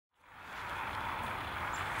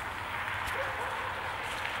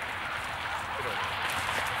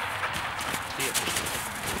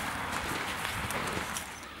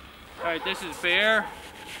Alright, this is Bear.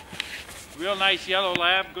 Real nice yellow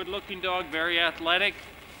lab, good looking dog, very athletic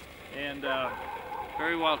and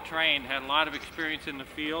very well trained. Had a lot of experience in the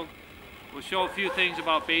field. We'll show a few things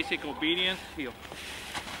about basic obedience. Heel.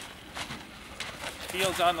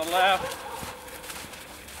 Heels on the left.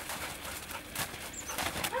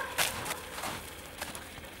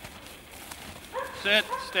 Sit,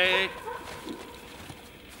 stay.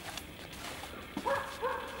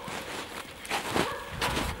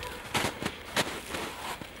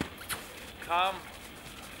 Come.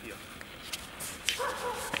 Heel.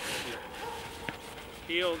 Heel.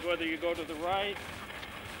 Heels, whether you go to the right,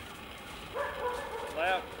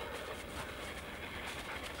 left.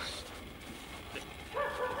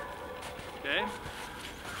 Okay.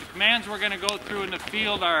 The commands we're going to go through in the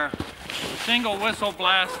field are single whistle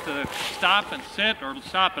blast to stop and sit, or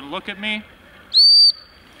stop and look at me.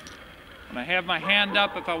 When I have my hand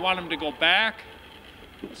up, if I want him to go back,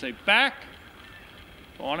 I'll say back.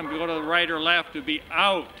 If I want him to go to the right or left, it would be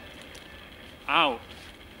out. Out.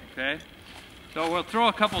 Okay? So we'll throw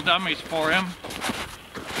a couple dummies for him.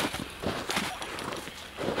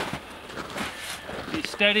 Be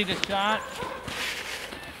steady to shot.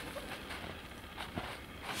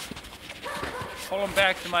 Pull him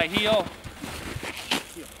back to my heel.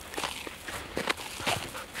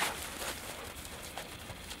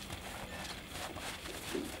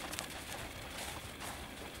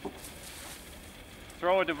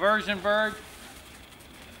 Throw a diversion bird.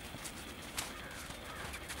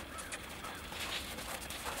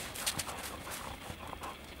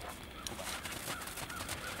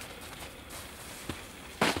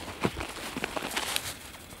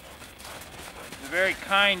 He's a very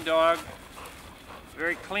kind dog.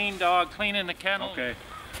 Very clean dog, clean in the kennel. Okay.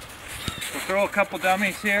 We'll throw a couple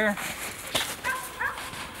dummies here.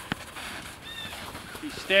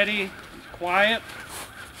 He's steady, he's quiet,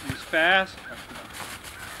 he's fast.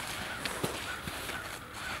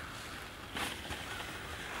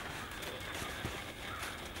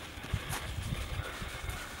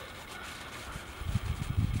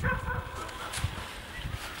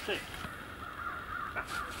 Sit.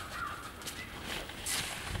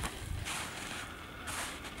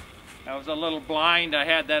 That was a little blind. I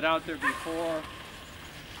had that out there before.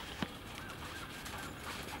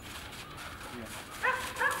 Yeah.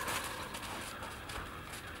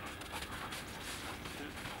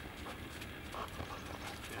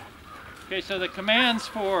 Okay, so the commands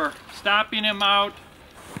for stopping him out,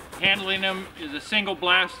 handling him, is a single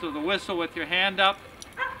blast of the whistle with your hand up.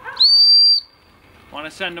 Want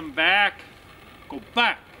to send him back, go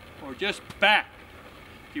back, or just back.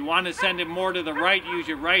 If you want to send him more to the right, use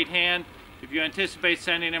your right hand. If you anticipate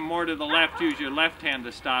sending him more to the left, use your left hand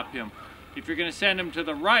to stop him. If you're going to send him to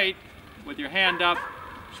the right, with your hand up,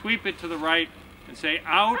 sweep it to the right and say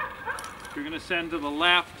out. If you're going to send to the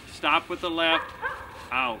left, stop with the left,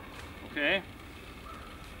 out. Okay?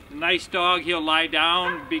 A nice dog, he'll lie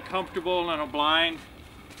down, be comfortable and a blind.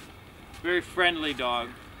 Very friendly dog,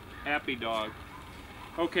 happy dog.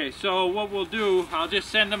 Okay, so what we'll do, I'll just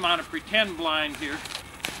send him on a pretend blind here.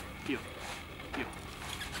 Heel. Heel.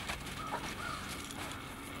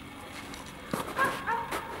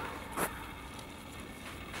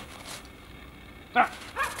 Ah.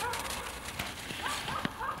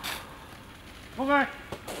 Go back.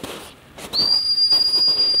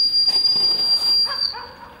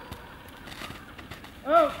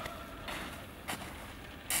 Oh.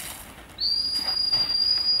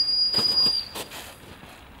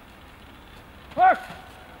 Back.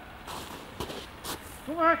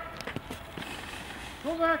 Go back.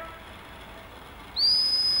 Go back.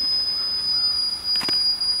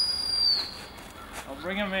 I'll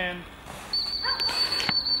bring him in.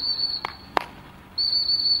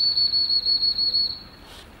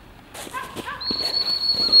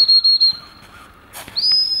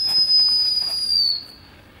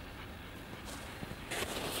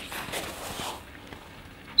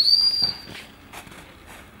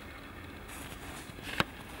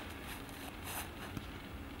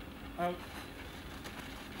 Out.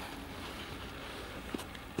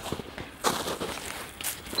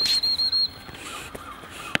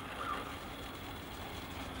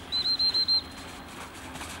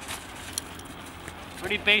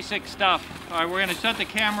 Pretty basic stuff. All right, we're going to shut the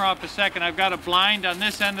camera off a second. I've got a blind on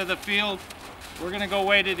this end of the field. We're going to go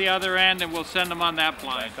way to the other end and we'll send them on that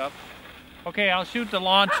blind. Okay, I'll shoot the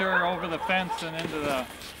launcher over the fence and into the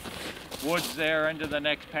woods there, into the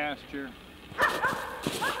next pasture.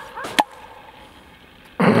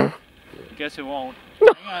 Guess it won't.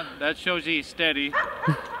 Hang on, that shows he's steady.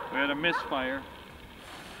 We had a misfire.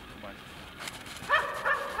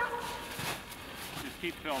 Just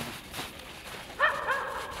keep filming.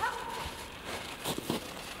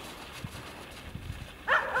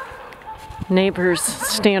 Neighbor's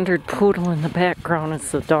standard poodle in the background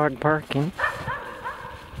is the dog barking.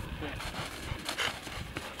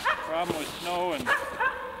 Problem with snow and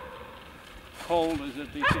cold is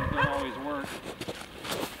that these things don't always work.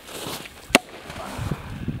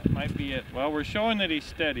 That might be it. Well, we're showing that he's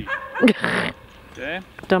steady. Okay?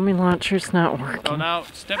 Dummy launcher's not working. So now,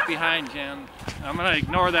 step behind, Jen. I'm going to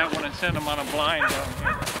ignore that one and send him on a blind down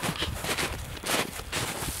here.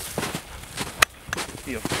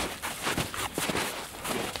 Feel.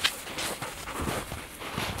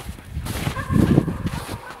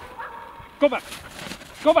 Go back!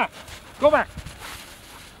 Go back! Go back!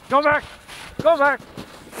 Go back! Go back!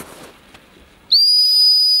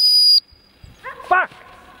 Back!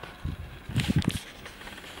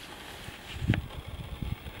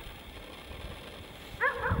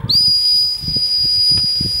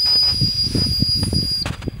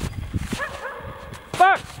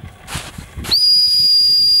 Back!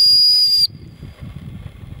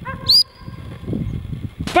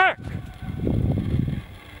 Back!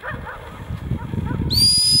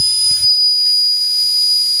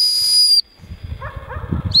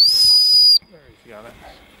 Got it.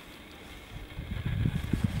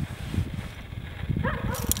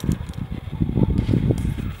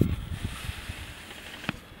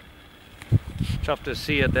 Tough to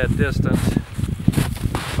see at that distance,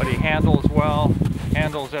 but he handles well,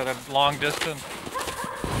 handles at a long distance.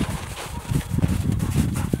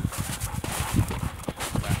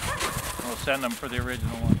 We'll send them for the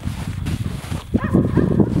original one.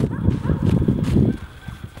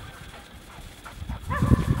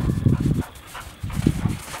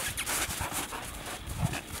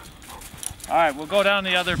 Alright, we'll go down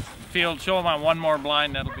the other field, show them on one more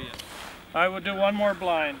blind, that'll be it. Alright, we'll do one more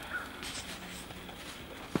blind.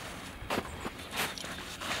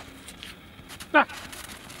 Ah.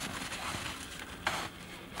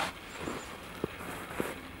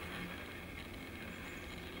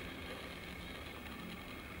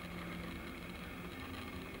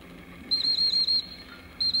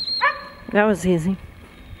 That was easy.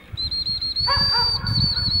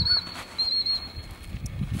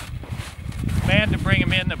 To bring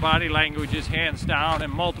him in, the body language is hands down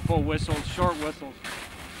and multiple whistles, short whistles.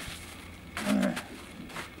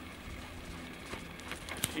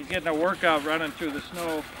 He's getting a workout running through the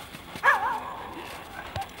snow.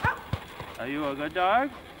 Are you a good dog?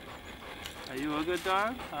 Are you a good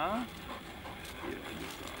dog? Huh? You're a good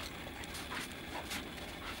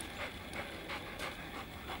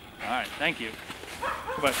dog. Alright, thank you.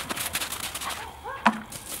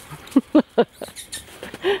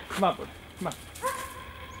 Come on, bud. Come on.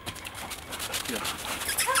 Yeah.